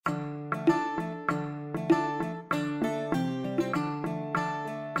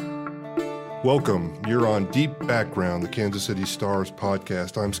Welcome. You're on Deep Background, the Kansas City Stars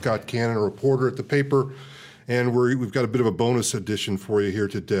podcast. I'm Scott Cannon, a reporter at the paper, and we've got a bit of a bonus edition for you here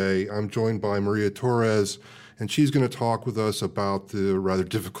today. I'm joined by Maria Torres, and she's going to talk with us about the rather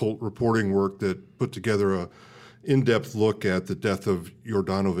difficult reporting work that put together a in-depth look at the death of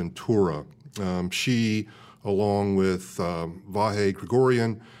Giordano Ventura. She, along with Vahe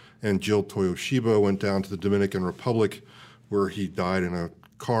Gregorian and Jill Toyoshiba, went down to the Dominican Republic, where he died in a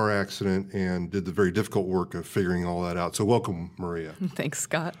car accident, and did the very difficult work of figuring all that out. So welcome, Maria. Thanks,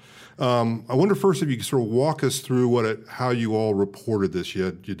 Scott. I wonder first if you could sort of walk us through how you all reported this.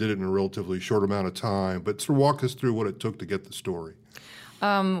 You did it in a relatively short amount of time, but sort of walk us through what it took to get the story.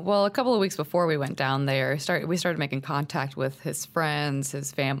 Well, a couple of weeks before we went down there, we started making contact with his friends,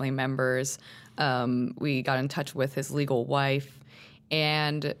 his family members. We got in touch with his legal wife,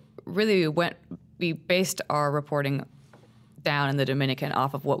 and really we based our reporting down in the Dominican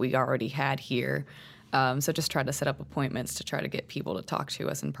off of what we already had here. So just tried to set up appointments to try to get people to talk to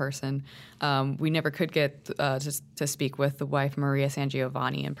us in person. We never could get to speak with the wife, Maria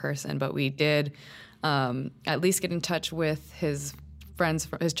Sangiovanni, in person, but we did at least get in touch with his friends,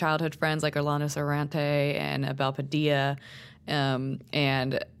 his childhood friends like Orlando Sarante and Abel Padilla.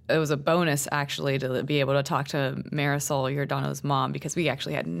 And it was a bonus, actually, to be able to talk to Marisol Giordano's mom, because we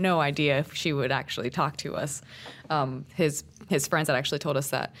actually had no idea if she would actually talk to us. His friends had actually told us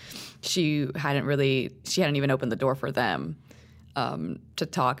that she hadn't even opened the door for them to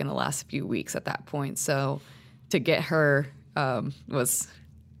talk in the last few weeks at that point. So to get her was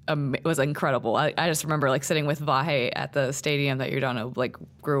incredible. I just remember sitting with Vahe at the stadium that Giordano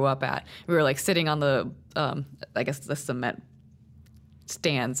grew up at. We were sitting on the the cement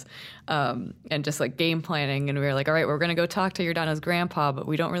stands and just game planning, and we were all right, we're going to go talk to Giordano's grandpa, but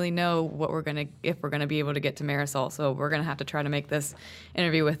we don't really know if we're going to be able to get to Marisol, so we're going to have to try to make this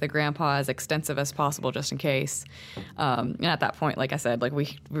interview with the grandpa as extensive as possible just in case. And at that point, like I said,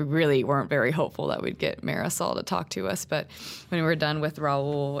 we really weren't very hopeful that we'd get Marisol to talk to us, but when we were done with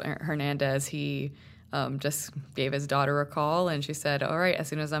Raul Hernandez, he just gave his daughter a call, and she said, all right, as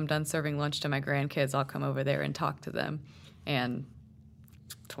soon as I'm done serving lunch to my grandkids, I'll come over there and talk to them. And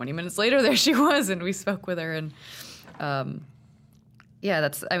 20 minutes later, there she was, and we spoke with her. And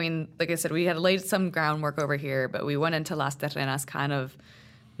like I said, we had laid some groundwork over here, but we went into Las Terrenas kind of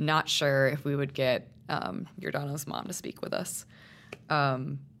not sure if we would get Giordano's mom to speak with us.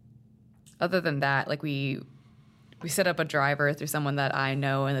 Other than that, we set up a driver through someone that I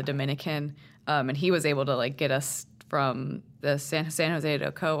know in the Dominican, and he was able to get us from the San Jose de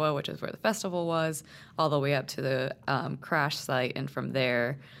Ocoa, which is where the festival was, all the way up to the crash site, and from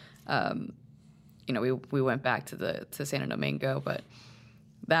there, we went back to Santo Domingo. But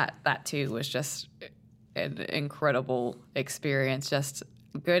that too was just an incredible experience. Just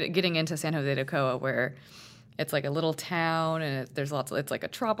good getting into San Jose de Ocoa, where it's a little town, and it's a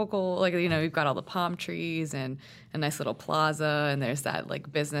tropical, you've got all the palm trees and a nice little plaza, and there's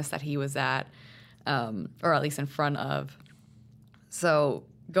that business that he was at. Or at least in front of. So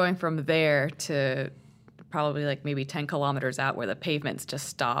going from there to probably maybe 10 kilometers out, where the pavement just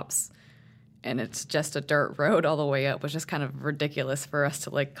stops and it's just a dirt road all the way up, was just kind of ridiculous for us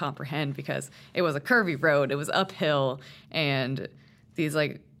to comprehend, because it was a curvy road, it was uphill, and these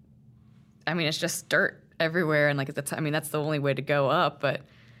it's just dirt everywhere, and that's the only way to go up, but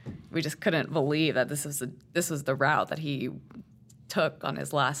we just couldn't believe that this was the route that he took on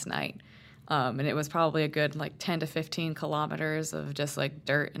his last night. And it was probably a good 10 to 15 kilometers of just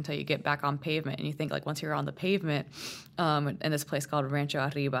dirt until you get back on pavement. And you think once you're on the pavement in this place called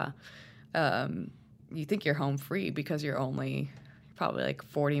Rancho Arriba, you think you're home free, because you're only probably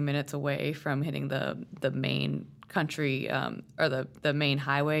 40 minutes away from hitting the main country or the main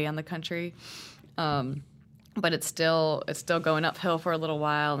highway on the country. But it's still going uphill for a little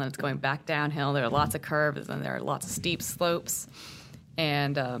while, and then it's going back downhill. There are lots of curves, and there are lots of steep slopes.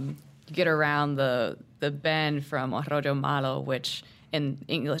 And get around the bend from Arroyo Malo, which in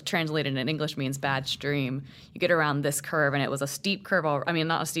English, translated in English, means bad stream. You get around this curve, and it was a steep curve.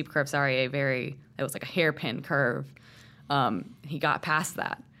 Not a steep curve, sorry, it was a hairpin curve. He got past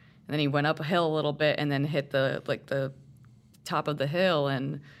that, and then he went up a hill a little bit, and then hit the top of the hill,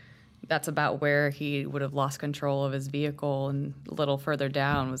 and that's about where he would have lost control of his vehicle. And a little further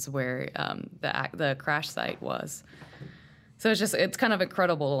down was where the crash site was. So it's kind of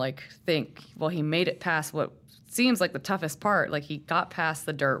incredible to think, well, he made it past what seems like the toughest part. He got past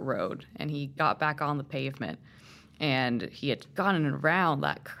the dirt road, and he got back on the pavement, and he had gone around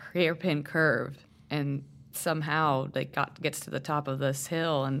that hairpin curve, and somehow gets to the top of this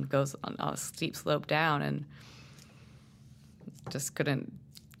hill and goes on a steep slope down, and just couldn't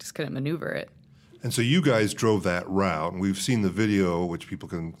just couldn't maneuver it. And so you guys drove that route, and we've seen the video, which people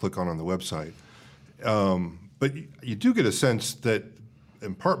can click on the website. But you do get a sense that,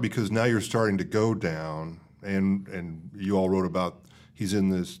 in part because now you're starting to go down, and you all wrote about he's in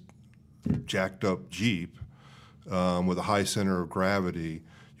this jacked up Jeep with a high center of gravity.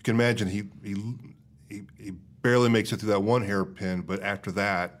 You can imagine he barely makes it through that one hairpin, but after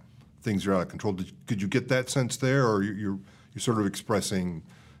that, things are out of control. Could you get that sense there, or you're sort of expressing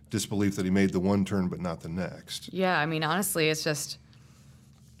disbelief that he made the one turn but not the next? Yeah, I mean, honestly,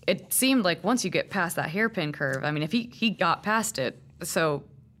 it seemed like once you get past that hairpin curve, I mean, if he got past it, so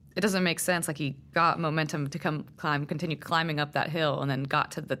it doesn't make sense. Like, he got momentum to continue climbing up that hill, and then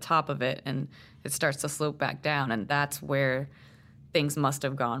got to the top of it, and it starts to slope back down, and that's where things must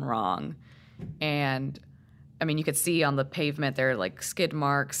have gone wrong. And I mean, you could see on the pavement there are like skid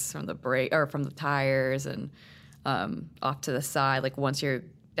marks from the brake or from the tires, and off to the side. Like, once you're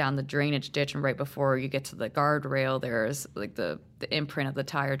down the drainage ditch and right before you get to the guardrail, there's like the imprint of the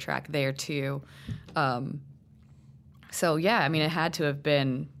tire track there too. So yeah, I mean, it had to have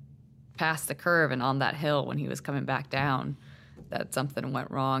been past the curve and on that hill when he was coming back down that something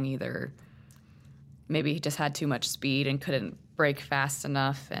went wrong. Either maybe he just had too much speed and couldn't brake fast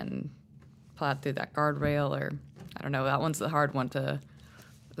enough and plowed through that guardrail, or I don't know. That one's a hard one to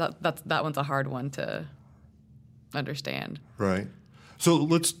understand. Right. So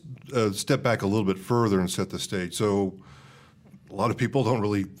let's step back a little bit further and set the stage. So a lot of people don't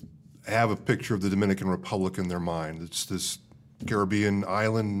really have a picture of the Dominican Republic in their mind. It's this Caribbean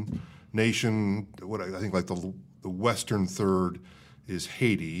island nation. What I think, like the western third is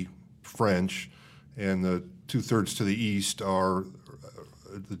Haiti, French, and the 2/3 to the east are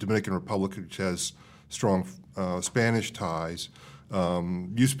the Dominican Republic, which has strong Spanish ties.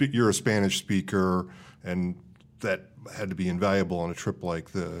 You're a Spanish speaker, and that had to be invaluable on a trip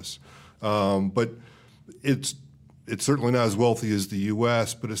like this. But it's certainly not as wealthy as the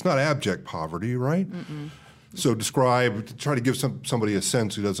U.S., but it's not abject poverty, right? Mm-mm. So try to give somebody a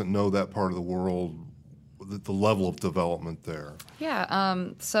sense who doesn't know that part of the world, the level of development there. Yeah,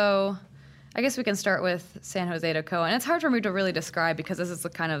 so I guess we can start with San Jose de Ocoa, and it's hard for me to really describe because this is the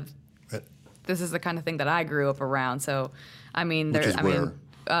kind of thing that I grew up around. So, I mean,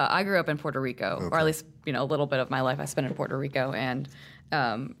 I grew up in Puerto Rico, okay. Or at least a little bit of my life I spent in Puerto Rico, and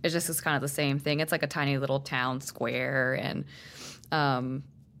it's just kind of the same thing. It's like a tiny little town square, and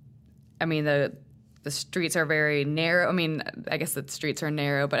I mean the streets are very narrow. I mean, I guess the streets are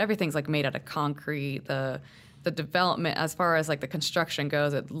narrow, but everything's like made out of concrete. The development, as far as like the construction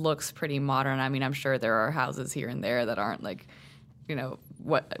goes, it looks pretty modern. I mean, I'm sure there are houses here and there that aren't like,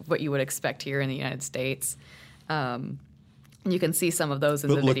 what you would expect here in the United States. You can see some of those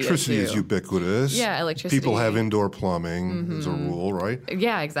in the video too. But electricity is ubiquitous. Yeah, electricity. People have indoor plumbing as a rule, right?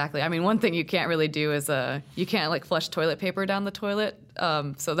 Yeah, exactly. I mean, one thing you can't really do is you can't like flush toilet paper down the toilet.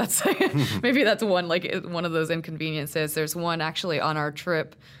 So that's maybe that's one of those inconveniences. There's one actually on our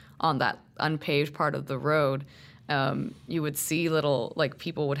trip on that unpaved part of the road. You would see little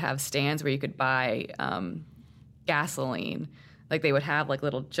people would have stands where you could buy gasoline. Like they would have like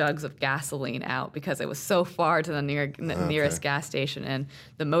little jugs of gasoline out because it was so far to the nearest gas station. And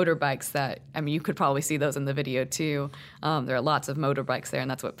the motorbikes you could probably see those in the video too. There are lots of motorbikes there,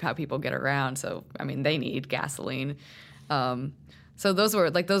 and that's how people get around. So, I mean, they need gasoline. So those were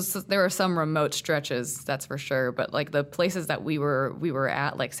there are some remote stretches, that's for sure. But like the places that we were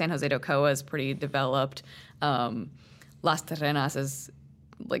at, like San Jose de Ocoa is pretty developed. Las Terrenas is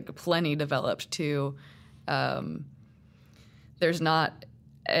like plenty developed too. There's not.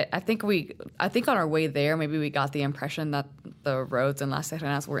 I think on our way there, maybe we got the impression that the roads in Las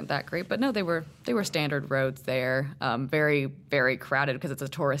Terrenas weren't that great, but no, they were standard roads there. Very, very crowded because it's a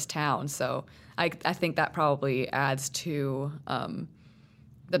tourist town. So I think that probably adds to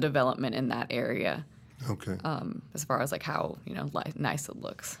the development in that area. Okay. As far as like how nice it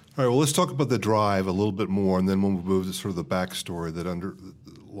looks. All right. Well, let's talk about the drive a little bit more, and then we'll move to sort of the backstory that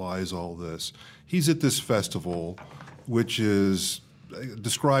underlies all this. He's at this festival, which is,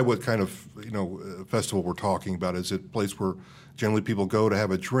 describe what kind of festival we're talking about. Is it a place where generally people go to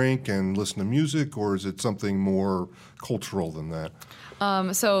have a drink and listen to music, or is it something more cultural than that?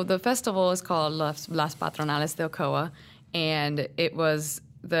 So the festival is called Las Patronales de Ocoa, and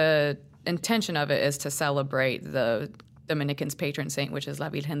the intention of it is to celebrate the Dominicans' patron saint, which is La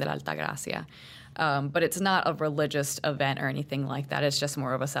Virgen de la Altagracia. But it's not a religious event or anything like that. It's just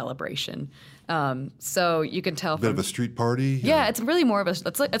more of a celebration. So you can tell. A bit of a street party? Yeah, it's really more of it's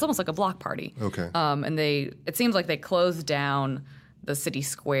almost like a block party. Okay. And it seems like they closed down the city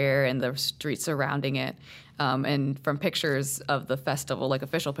square and the streets surrounding it. And from pictures of the festival, like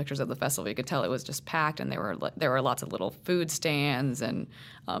official pictures of the festival, you could tell it was just packed, and there were lots of little food stands and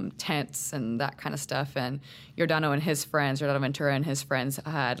tents and that kind of stuff. And Giordano Ventura and his friends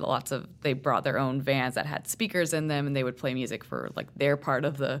they brought their own vans that had speakers in them, and they would play music for like their part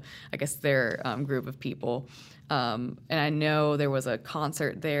of their group of people. And I know there was a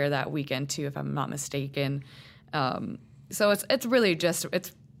concert there that weekend too, if I'm not mistaken. So it's really just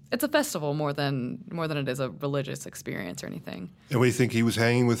it's a festival more than it is a religious experience or anything. And we think he was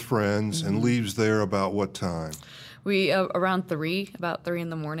hanging with friends and leaves there about what time? We around about 3 in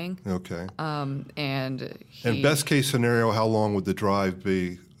the morning. Okay. And best case scenario, how long would the drive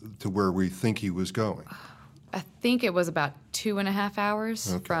be to where we think he was going? I think it was about 2.5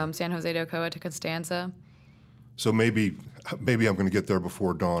 hours from San Jose de Ocoa to Constanza. So maybe I'm going to get there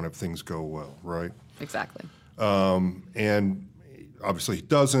before dawn if things go well, right? Exactly. And obviously he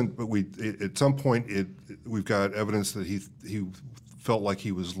doesn't, but at some point we've got evidence that he felt like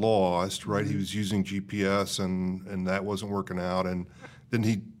he was lost, right? He was using GPS and that wasn't working out, and then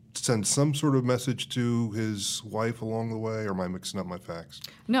he send some sort of message to his wife along the way, or am I mixing up my facts?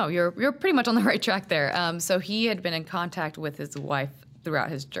 No, you're pretty much on the right track there. So he had been in contact with his wife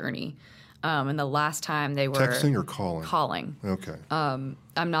throughout his journey. And the last time they were... Texting or calling? Calling. Okay.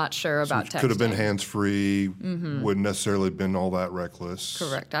 I'm not sure about texting. Could have been hands-free, wouldn't necessarily have been all that reckless.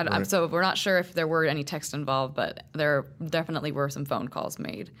 Correct. Right? So we're not sure if there were any text involved, but there definitely were some phone calls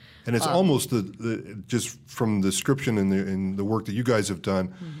made. And it's almost just from the description in the work that you guys have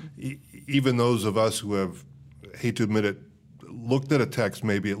done, even those of us who have, hate to admit it, looked at a text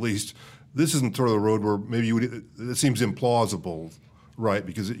maybe at least, this isn't sort of the road where maybe it seems implausible. Right,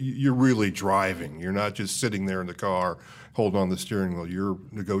 because you're really driving. You're not just sitting there in the car holding on the steering wheel. You're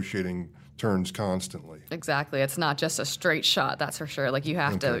negotiating turns constantly. Exactly. It's not just a straight shot, that's for sure. Like you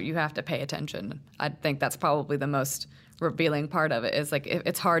have to pay attention. I think that's probably the most revealing part of it is like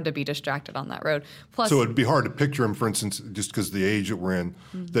it's hard to be distracted on that road. Plus, so it'd be hard to picture him, for instance, just because of the age that we're in,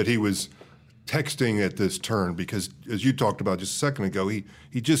 that he was texting at this turn because, as you talked about just a second ago, he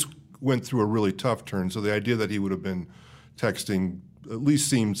just went through a really tough turn. So the idea that he would have been texting at least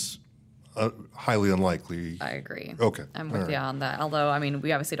seems highly unlikely. I agree. Okay. I'm with you on that. Although, I mean,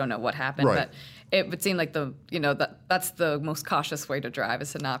 we obviously don't know what happened, but it would seem like that's the most cautious way to drive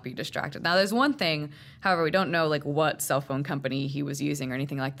is to not be distracted. Now, there's one thing, however, we don't know like what cell phone company he was using or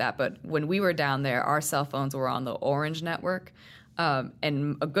anything like that, but when we were down there, our cell phones were on the Orange network,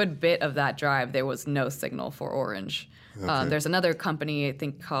 and a good bit of that drive, there was no signal for Orange. Okay. There's another company, I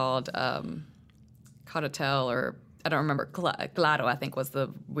think, called Caudatel or I don't remember, Claro, I think was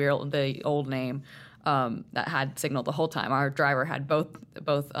the old name, that had signal the whole time. Our driver had both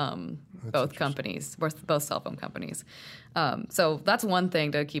companies, both cell phone companies. So that's one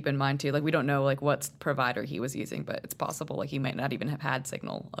thing to keep in mind too. Like we don't know like what provider he was using, but it's possible like he might not even have had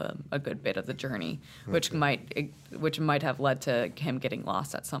signal a good bit of the journey, which might have led to him getting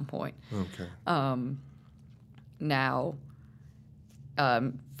lost at some point. Okay. Now,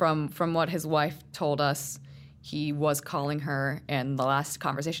 from what his wife told us, he was calling her, and the last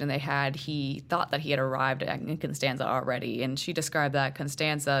conversation they had, he thought that he had arrived in Constanza already, and she described that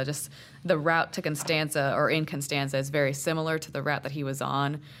Constanza, just the route to Constanza or in Constanza is very similar to the route that he was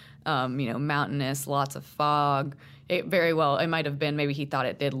on, mountainous, lots of fog. It might have been, maybe he thought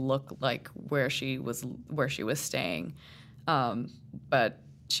it did look like where she was staying, but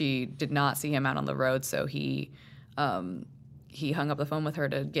she did not see him out on the road, so he hung up the phone with her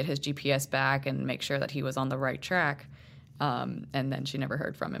to get his GPS back and make sure that he was on the right track, and then she never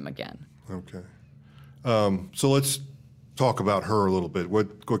heard from him again. Okay. So let's talk about her a little bit.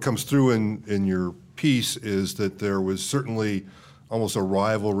 What comes through in your piece is that there was certainly almost a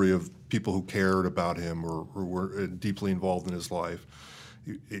rivalry of people who cared about him or were deeply involved in his life.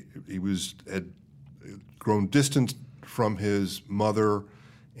 He had grown distant from his mother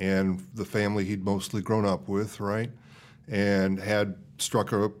and the family he'd mostly grown up with, right? And had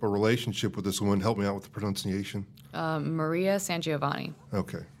struck up a relationship with this woman. Help me out with the pronunciation. Maria Sangiovanni.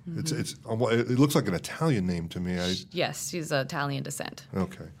 Okay. Mm-hmm. It looks like an Italian name to me. Yes, she's of Italian descent.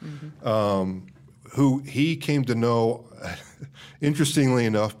 Okay. Mm-hmm. Who he came to know, interestingly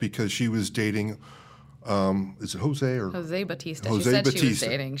enough, because she was dating, is it Jose or? Jose Batista. She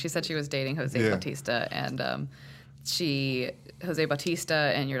said she was dating Jose Batista, and Jose Batista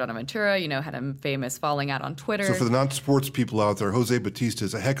and Giordano Ventura, had a famous falling out on Twitter. So for the non-sports people out there, Jose Batista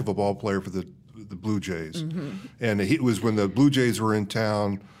is a heck of a ball player for the Blue Jays. Mm-hmm. And it was when the Blue Jays were in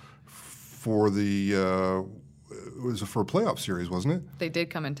town for the was for a playoff series, wasn't it? They did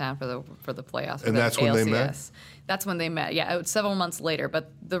come in town for the playoffs. And that's when they met? That's when they met. Yeah, it was several months later.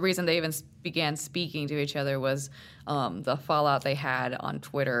 But the reason they even began speaking to each other was the fallout they had on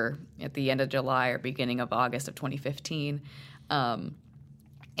Twitter at the end of July or beginning of August of 2015.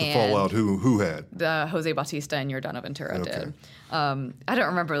 The fallout who had? The Jose Bautista and Yordano Ventura did. I don't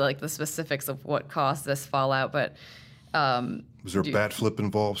remember like the specifics of what caused this fallout, but was there a bat flip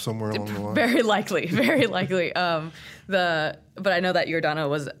involved somewhere along the line? Very likely, very likely. But I know that Yordano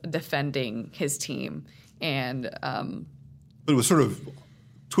was defending his team, and but it was sort of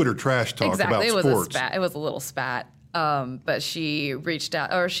Twitter trash talk about sports. It was a little spat. But she reached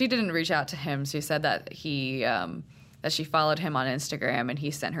out, or she didn't reach out to him. She said that that she followed him on Instagram, and he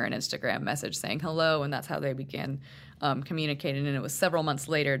sent her an Instagram message saying hello, and that's how they began communicating. And it was several months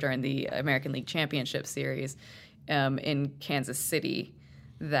later during the American League Championship Series in Kansas City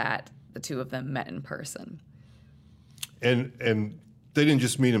that the two of them met in person. And they didn't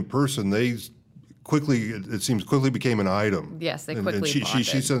just meet in person. They quickly, it seems, became an item. Yes, they quickly and bonded.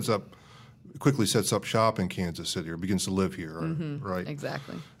 She quickly sets up shop in Kansas City or begins to live here, right?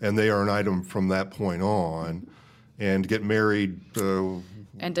 Exactly. And they are an item from that point on. And get married.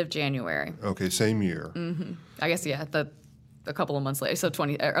 End of January. Okay, same year. I guess a couple of months later, so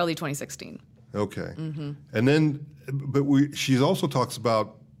early 2016. Okay, and then, but she also talks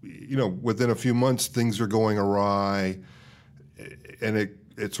about, within a few months things are going awry, and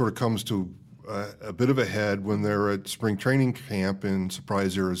it sort of comes to a bit of a head when they're at spring training camp in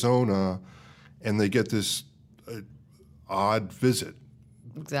Surprise, Arizona, and they get this odd visit.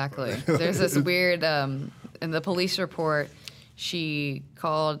 Exactly. There's this weird. In the police report, she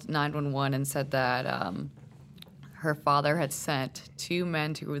called 911 and said that her father had sent two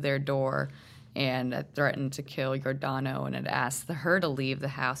men to their door and had threatened to kill Yordano and had asked her to leave the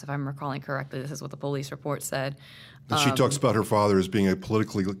house. If I'm recalling correctly, this is what the police report said. And she talks about her father as being a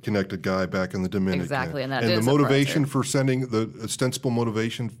politically connected guy back in the Dominican. Exactly, and the motivation for sending, the ostensible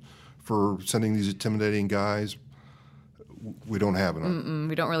motivation for sending these intimidating guys, we don't have it.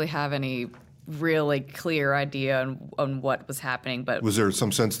 We don't really have any really clear idea on what was happening, but was there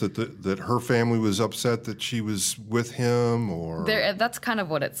some sense that her family was upset that she was with him, or that's kind of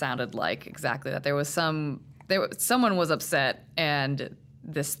what it sounded like, exactly, that someone was upset, and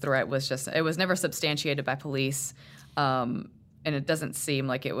this threat was it was never substantiated by police, and it doesn't seem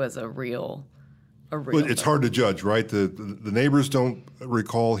like it was a real. Well, it's hard to judge, right? The neighbors don't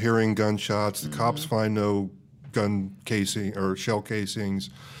recall hearing gunshots. The cops find no gun casing or shell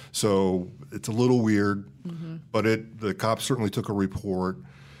casings. So it's a little weird, but the cops certainly took a report.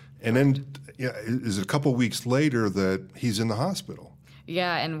 And then is it a couple weeks later that he's in the hospital?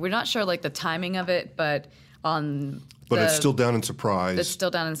 Yeah, and we're not sure like the timing of it, but it's still down in Surprise. It's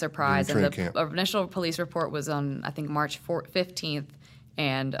still down in Surprise. And the initial police report was on, I think, March 15th,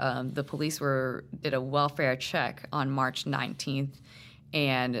 and the police did a welfare check on March 19th,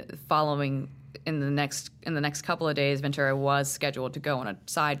 and following in the next couple of days, Ventura was scheduled to go on a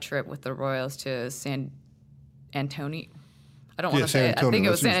side trip with the Royals to San Antonio. I don't want to say it. I think it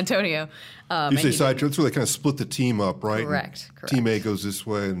was San Antonio. You say side trip, that's where they kind of split the team up, right? Correct. Team A goes this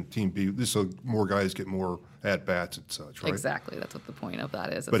way, and Team B, so more guys get more at-bats and such, right? Exactly. That's what the point of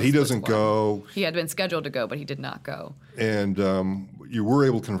that is. But he doesn't go. He had been scheduled to go, but he did not go. And you were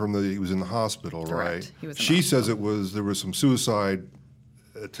able to confirm that he was in the hospital, Correct. Right? He was in she the hospital. says there was some suicide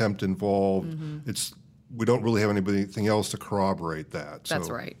attempt involved. We don't really have anything else to corroborate that. That's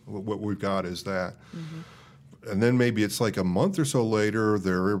right. What we've got is that. And then maybe it's like a month or so later,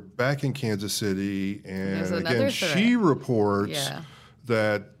 they're back in Kansas City, and again, she reports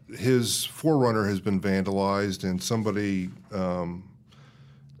that his Forerunner has been vandalized, and somebody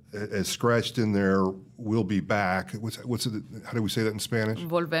has scratched in there, "We'll be back." What's it? How do we say that in Spanish?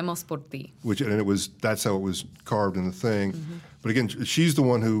 Volvemos por ti. That's how it was carved in the thing. But again, she's the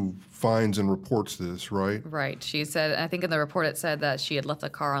one who finds and reports this, right? Right. She said, I think in the report it said that she had left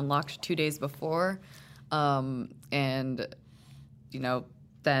the car unlocked 2 days before. And,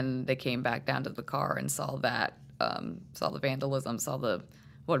 then they came back down to the car and saw that, saw the vandalism, saw the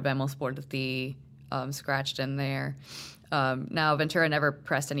Volvemos por ti scratched in there. Now, Ventura never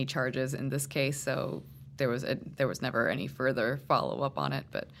pressed any charges in this case, so there was never any further follow-up on it,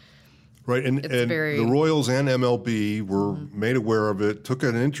 but... Right, and the Royals and MLB were made aware of it, took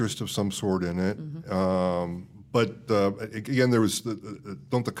an interest of some sort in it. But again, there was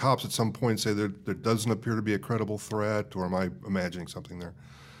don't the cops at some point say there doesn't appear to be a credible threat, or am I imagining something there?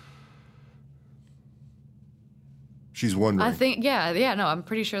 She's wondering. I think, yeah, no, I'm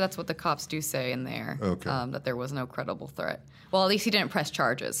pretty sure that's what the cops do say in there. Okay. That there was no credible threat. Well, at least he didn't press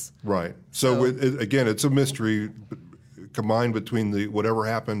charges. Right. So again, it's a mystery combined between whatever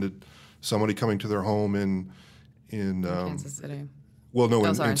happened at somebody coming to their home in Kansas City. Well, no,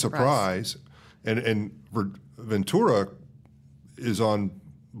 in in Surprise, and Ventura is on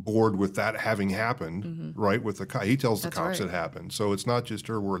board with that having happened, right? With he tells the That's cops right. it happened, so it's not just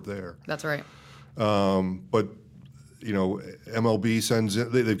her word there. That's right. But MLB sends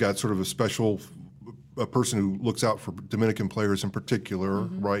in, they've got sort of a person who looks out for Dominican players in particular,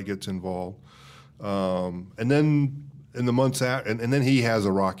 right? Gets involved, and then in the months and then he has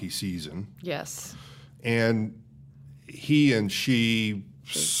a rocky season, Yes. and he and she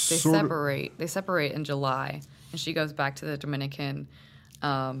They separate. They separate in July, and she goes back to the Dominican.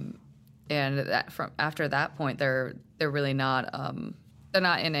 And after that point, they're really not. They're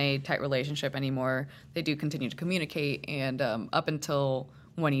not in a tight relationship anymore. They do continue to communicate, and up until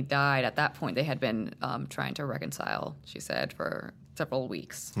when he died, at that point, they had been trying to reconcile. She said for several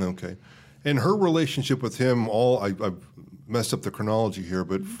weeks. Okay. And her relationship with him, I've messed up the chronology here,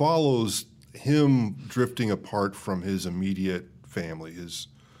 but follows him drifting apart from his immediate family, his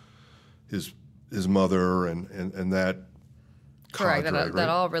mother and that Correct. cadre, right? That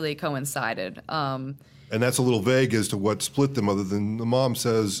all really coincided. And that's a little vague as to what split them, other than the mom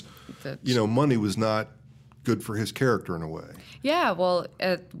says, money was not good for his character in a way. Yeah, well,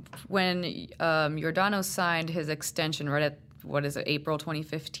 when Giordano signed his extension right at, April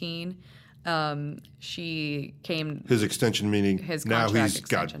 2015, she came... His extension meaning his now contract he's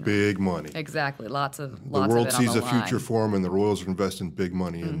extension, got big money. Exactly, lots of The it world on sees the a future line. for him, and the Royals are investing big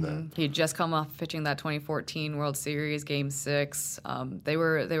money in that. He'd just come off pitching that 2014 World Series Game 6. They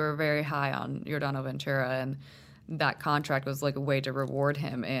were very high on Giordano Ventura, and that contract was like a way to reward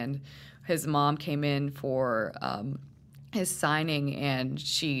him. And his mom came in for his signing, and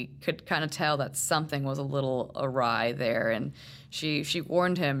she could kind of tell that something was a little awry there. And she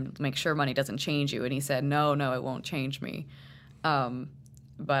warned him, make sure money doesn't change you. And he said, no, it won't change me.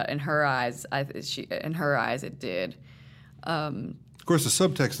 But in her eyes, it did. Of course, the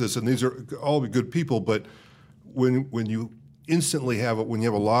subtext of this, and these are all good people, but when you instantly when you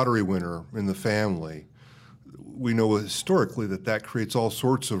have a lottery winner in the family, we know historically that creates all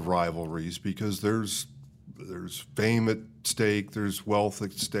sorts of rivalries because there's fame at stake, there's wealth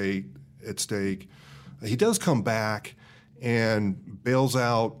at stake. He does come back and bails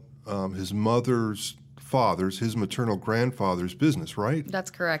out his his maternal grandfather's business, right?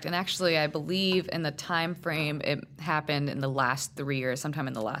 That's correct. And actually, I believe in the time frame, it happened in the last 3 years, sometime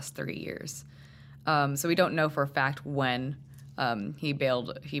in the last 3 years. So we don't know for a fact when he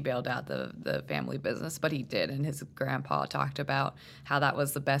bailed out the family business, but he did. And his grandpa talked about how that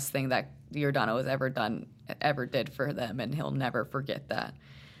was the best thing that Giordano has ever did for them, and he'll never forget that.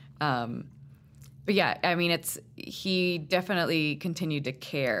 But yeah, I mean, he definitely continued to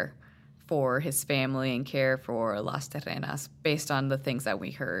care for his family and care for Las Terrenas based on the things that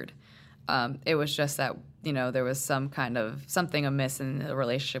we heard. It was just that, there was something amiss in the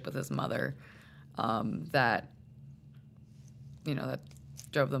relationship with his mother that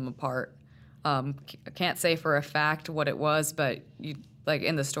drove them apart. I can't say for a fact what it was, but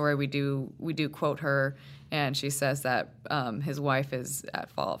in the story we do quote her, and she says that his wife is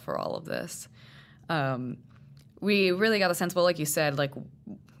at fault for all of this. We really got a sense, well, like you said, like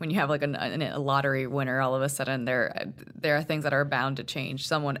when you have like a lottery winner, all of a sudden there are things that are bound to change.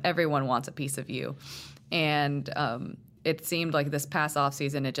 Everyone wants a piece of you, and it seemed like this past off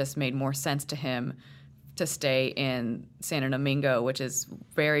season it just made more sense to him to stay in Santo Domingo, which is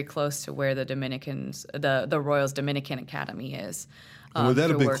very close to where the Royals Dominican Academy is. And would that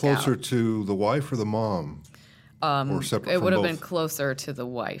have been closer to the wife or the mom, or separate? It would have been both? closer to the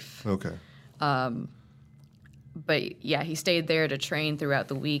wife. Okay. But yeah, he stayed there to train throughout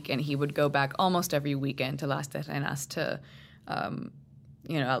the week, and he would go back almost every weekend to Las Terrenas to,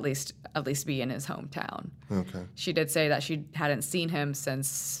 at least be in his hometown. Okay. She did say that she hadn't seen him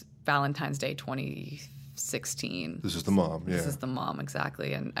since Valentine's Day 2016. This is the mom, yeah. This is the mom,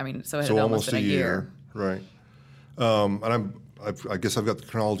 exactly. And I mean, so it had So almost been a year. Right. And I guess I've got the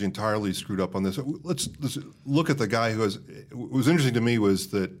chronology entirely screwed up on this. Let's look at the guy who what was interesting to me was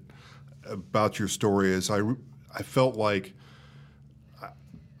that about your story is I felt like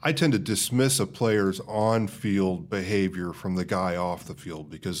I tend to dismiss a player's on-field behavior from the guy off the field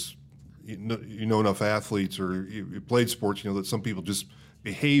because you know enough athletes or you played sports, that some people just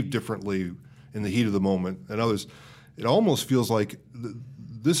behave differently in the heat of the moment than others. It almost feels like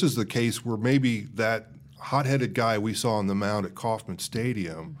this is the case where maybe that hot-headed guy we saw on the mound at Kauffman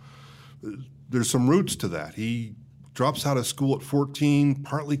Stadium, there's some roots to that. He drops out of school at 14,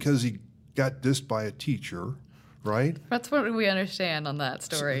 partly because he got dissed by a teacher, right? That's what we understand on that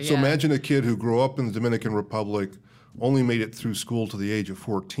story. So yeah. imagine a kid who grew up in the Dominican Republic, only made it through school to the age of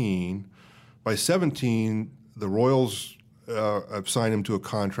 14. By 17, the Royals have signed him to a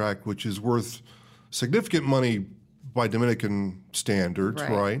contract which is worth significant money by Dominican standards,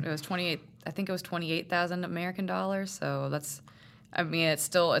 right? It was 28. I think it was 28,000 American dollars. So that's, I mean, it's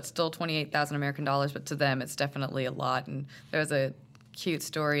still 28,000 American dollars, but to them, it's definitely a lot. And there was a cute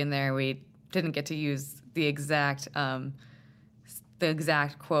story in there. We didn't get to use the exact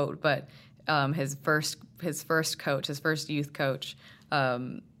quote, but his first coach, his first youth coach,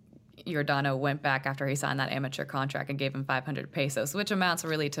 Giordano went back after he signed that amateur contract and gave him 500 pesos, which amounts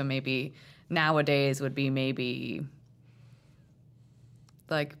really to maybe nowadays would be maybe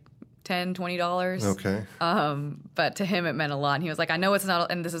like $10, $20. Okay. But to him, it meant a lot. And he was like, I know it's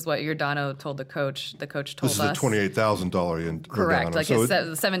not, and this is what Giordano told the coach. The coach told us. This is a $28,000 Correct. Giordano. Like So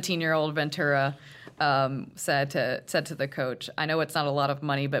the 17-year-old Ventura said to the coach, I know it's not a lot of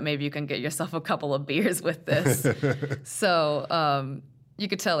money, but maybe you can get yourself a couple of beers with this. So you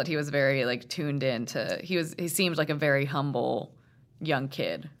could tell that he was very like tuned in to, he seemed like a very humble young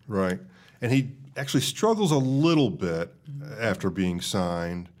kid. right. And he actually struggles a little bit after being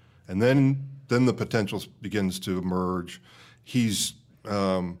signed, and then the potential begins to emerge. He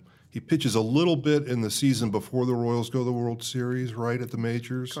pitches a little bit in the season before the Royals go to the World Series, right, at the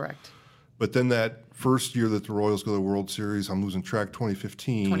majors. Correct. But then that first year that the Royals go to the World Series, I'm losing track,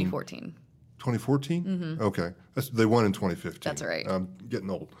 2015. 2014. 2014? Mm-hmm. Okay. They won in 2015. That's right. I'm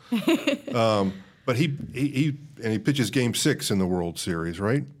getting old. But he pitches Game 6 in the World Series,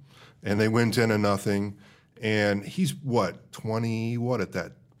 right? And they win 10-0. And he's, 20, at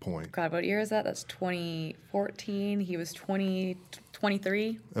that point? God, what year is that? That's 2014. He was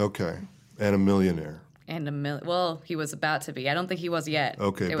 23. Okay. And a millionaire. And a million. Well, he was about to be. I don't think he was yet.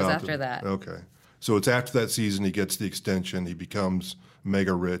 Okay. It was after that. Okay. So it's after that season he gets the extension. He becomes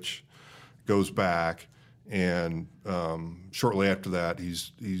mega rich, goes back, and shortly after that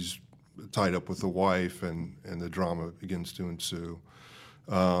he's tied up with a wife, and the drama begins to ensue.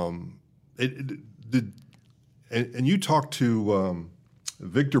 And you talked to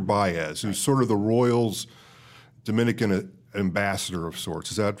Victor Baez, who's sort of the Royals' Dominican ambassador of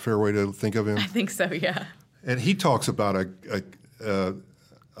sorts. Is that a fair way to think of him? I think so, yeah. And he talks about a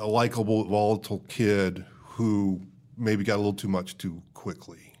likable, volatile kid who maybe got a little too much too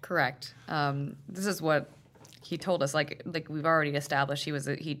quickly. Correct. This is what he told us. Like we've already established,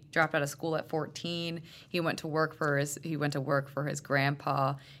 he dropped out of school at 14. He went to work for his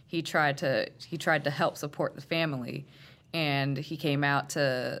grandpa. He tried to help support the family, and he came out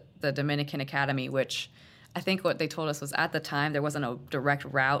to the Dominican Academy, which I think what they told us was at the time there wasn't a direct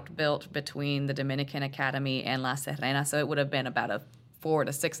route built between the Dominican Academy and La Serena, so it would have been about a 4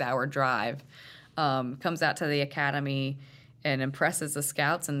 to 6 hour drive. Comes out to the academy and impresses the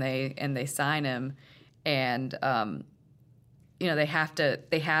scouts, and they sign him, and they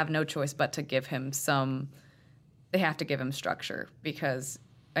have no choice but to give him structure, because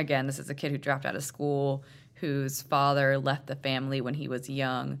again, this is a kid who dropped out of school, whose father left the family when he was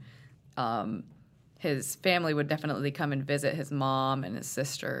young. His family would definitely come and visit, his mom and his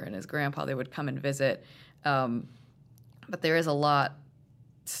sister and his grandpa. They would come and visit, but there is a lot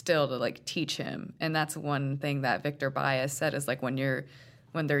still to like teach him, and that's one thing that Victor Baez said is like when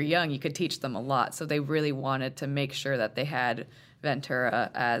they're young, you could teach them a lot. So they really wanted to make sure that they had Ventura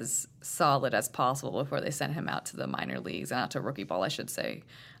as solid as possible before they sent him out to the minor leagues, out to rookie ball, I should say.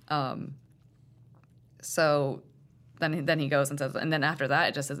 So then he goes and says, and then after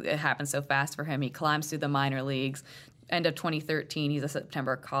that, it happens so fast for him. He climbs through the minor leagues. End of 2013, he's a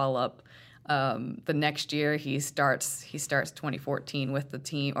September call-up. The next year, he starts 2014 with the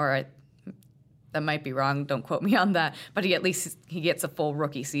team, that might be wrong. Don't quote me on that. But he gets a full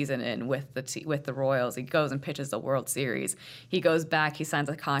rookie season in with the Royals. He goes and pitches the World Series. He goes back. He signs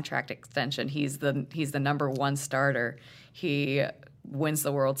a contract extension. He's the number one starter. He wins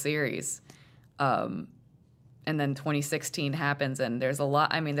the World Series. And then 2016 happens, and there's a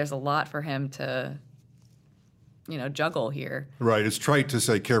lot for him to, juggle here. Right. It's trite to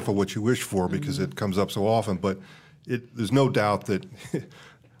say careful what you wish for because it comes up so often, but there's no doubt that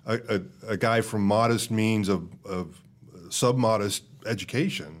a guy from modest means of sub-modest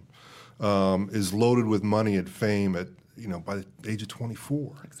education is loaded with money and fame by the age of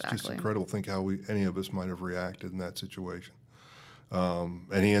 24. Exactly. It's just incredible to think how any of us might have reacted in that situation.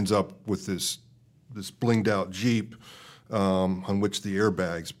 And he ends up with this blinged out Jeep on which the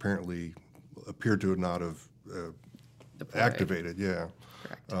airbags apparently appear to not have activated. Yeah.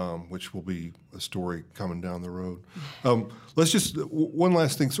 which will be a story coming down the road. Let's just one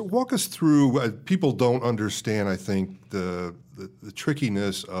last thing. So walk us through. People don't understand, I think, the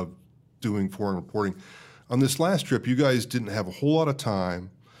trickiness of doing foreign reporting. On this last trip, you guys didn't have a whole lot of time.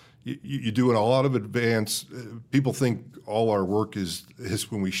 You do it a lot of advance. People think all our work is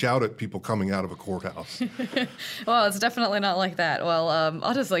when we shout at people coming out of a courthouse. Well, it's definitely not like that. Well,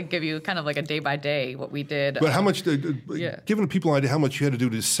 I'll just give you kind of like a day by day what we did. But how much, giving people an idea how much you had to do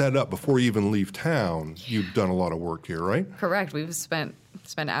to set up before you even leave town, you've done a lot of work here, right? Correct. We've spent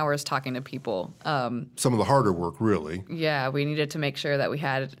hours talking to people. Some of the harder work, really. Yeah, we needed to make sure that we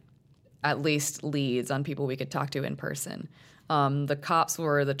had at least leads on people we could talk to in person. The cops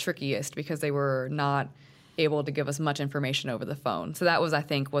were the trickiest because they were not able to give us much information over the phone. So that was, I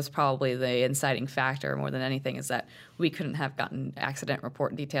think, was probably the inciting factor more than anything, is that we couldn't have gotten accident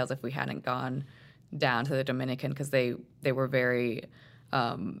report details if we hadn't gone down to the Dominican, because they were very,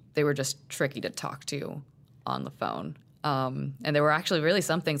 they were just tricky to talk to on the phone. And there were actually really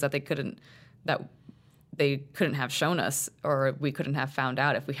some things that they couldn't have shown us, or we couldn't have found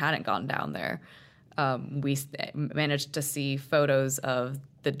out if we hadn't gone down there. We managed to see photos of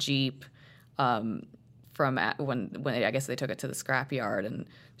the Jeep from when I guess they took it to the scrapyard, and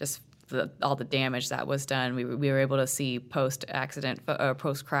just all the damage that was done. We were able to see post-accident,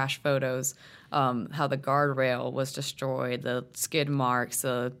 post-crash photos, how the guardrail was destroyed, the skid marks,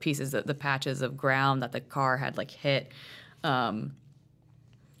 the patches of ground that the car had hit.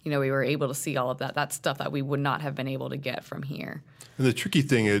 We were able to see all of that. That's stuff that we would not have been able to get from here. And the tricky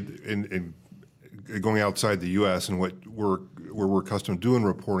thing in going outside the U.S. and where we're accustomed to doing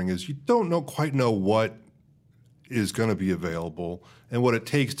reporting is you don't quite know what is going to be available and what it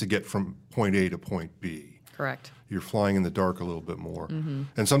takes to get from point A to point B. Correct. You're flying in the dark a little bit more. Mm-hmm.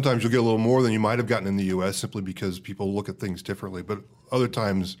 And sometimes you'll get a little more than you might have gotten in the U.S. simply because people look at things differently. But other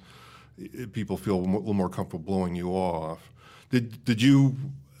times people feel a little more comfortable blowing you off. Did you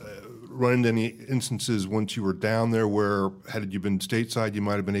run into any instances once you were down there where, had you been stateside, you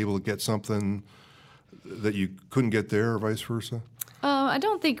might have been able to get something that you couldn't get there, or vice versa? I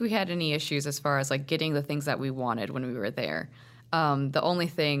don't think we had any issues as far as getting the things that we wanted when we were there. The only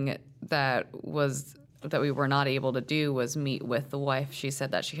thing that we were not able to do was meet with the wife. She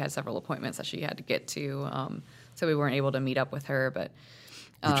said that she had several appointments that she had to get to, so we weren't able to meet up with her. But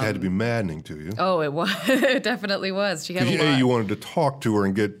which had to be maddening to you. Oh, it was. It definitely was. She had a lot. A, you wanted to talk to her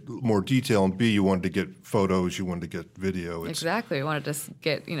and get more detail, and B, you wanted to get photos, you wanted to get video. Exactly. We wanted to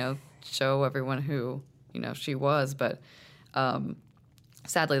get, show everyone who, she was. But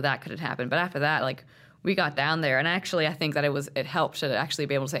sadly, that couldn't happen. But after that, we got down there, and actually, I think that it helped to actually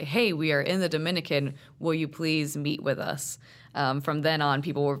be able to say, "Hey, we are in the Dominican. Will you please meet with us?" From then on,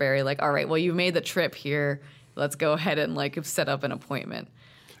 people were very "All right, well, you made the trip here. Let's go ahead and set up an appointment."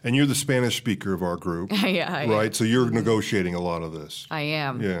 And you're the Spanish speaker of our group. Yeah. Right? So you're negotiating a lot of this. I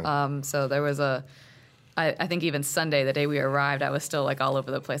am. Yeah. So there was I think even Sunday, the day we arrived, I was still all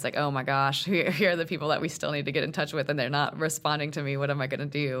over the place. Oh my gosh, here are the people that we still need to get in touch with, and they're not responding to me. What am I going to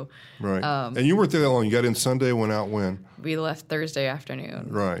do? Right. And you weren't there that long. You got in Sunday, went out when? We left Thursday afternoon.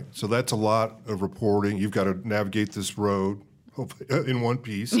 Right. So that's a lot of reporting. You've got to navigate this road in one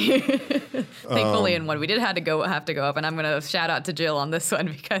piece. Thankfully in one. We did have to go up, and I'm going to shout out to Jill on this one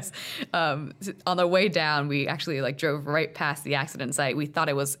because on the way down, we actually drove right past the accident site. We thought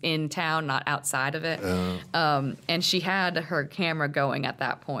it was in town, not outside of it. And she had her camera going at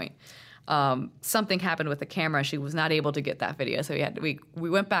that point. Something happened with the camera. She was not able to get that video, so we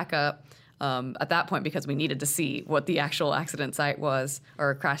went back up. At that point, because we needed to see what the actual accident site was,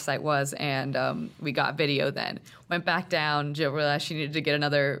 or crash site was, and we got video then. Went back down. Jill realized she needed to get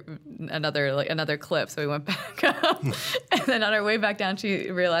another clip, so we went back up. And then on our way back down,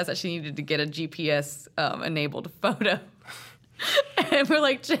 she realized that she needed to get a GPS enabled photo. And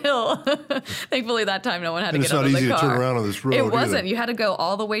we're Jill. Thankfully, that time no one had to get out of the car. It's not easy to turn around on this road. It wasn't. You had to go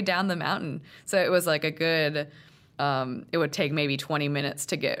all the way down the mountain. So it was a good. It would take maybe 20 minutes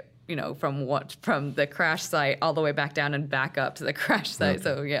to get from the crash site all the way back down and back up to the crash site. Okay.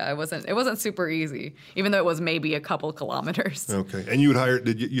 So yeah, it wasn't super easy, even though it was maybe a couple kilometers. Okay. And you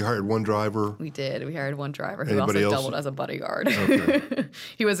hired one driver? We did. We hired one driver who Anybody also else? doubled as a bodyguard. Okay.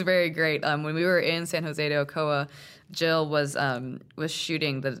 He was very great. When we were in San Jose de Ocoa, Jill was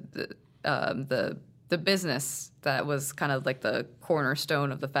shooting the business that was kind of the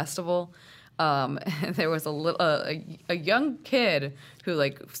cornerstone of the festival. And there was a young kid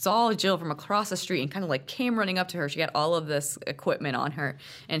who saw Jill from across the street and kind of came running up to her. She had all of this equipment on her,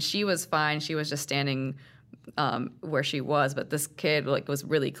 and she was fine. She was just standing where she was, but this kid was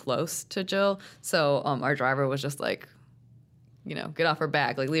really close to Jill. So our driver was just get off her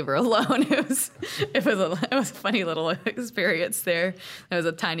back, like leave her alone. It was a funny little experience there. There was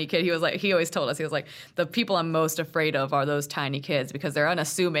a tiny kid. He always told us, he was like, the people I'm most afraid of are those tiny kids because they're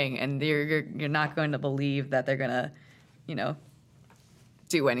unassuming and you're not going to believe that they're gonna,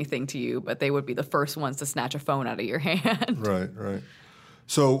 do anything to you, but they would be the first ones to snatch a phone out of your hand. Right.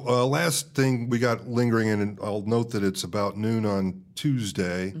 So last thing we got lingering, and I'll note that it's about noon on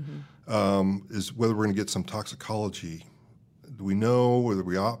Tuesday, is whether we're going to get some toxicology. Do we know? Are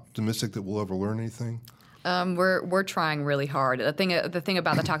we optimistic that we'll ever learn anything? We're trying really hard. The thing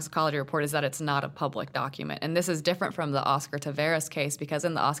about the toxicology report is that it's not a public document, and this is different from the Oscar Taveras case because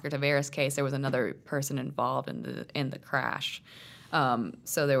in the Oscar Taveras case there was another person involved in the crash,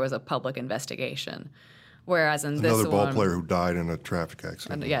 so there was a public investigation. Whereas in this one, another ball player who died in a traffic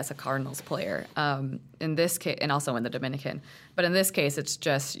accident. Yes, a Cardinals player. In this case, and also in the Dominican, but in this case, it's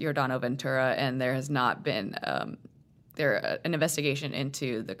just Giordano Ventura, and there has not been an investigation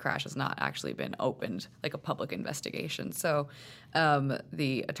into the crash has not actually been opened, like a public investigation. So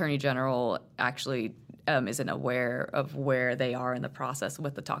the Attorney General actually isn't aware of where they are in the process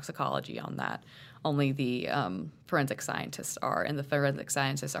with the toxicology on that. Only the forensic scientists are, and the forensic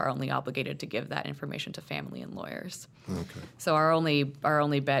scientists are only obligated to give that information to family and lawyers. Okay. So our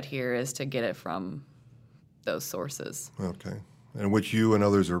only bet here is to get it from those sources. Okay. And which you and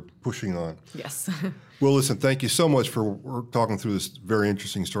others are pushing on. Yes. Well, listen, thank you so much for talking through this very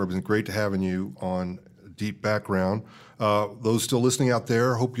interesting story. It's been great to having you on Deep Background. Those still listening out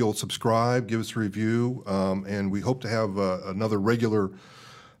there, hope you'll subscribe, give us a review, and we hope to have another regular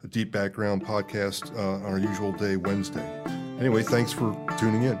Deep Background podcast on our usual day, Wednesday. Anyway, thanks for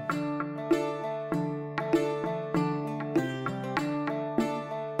tuning in.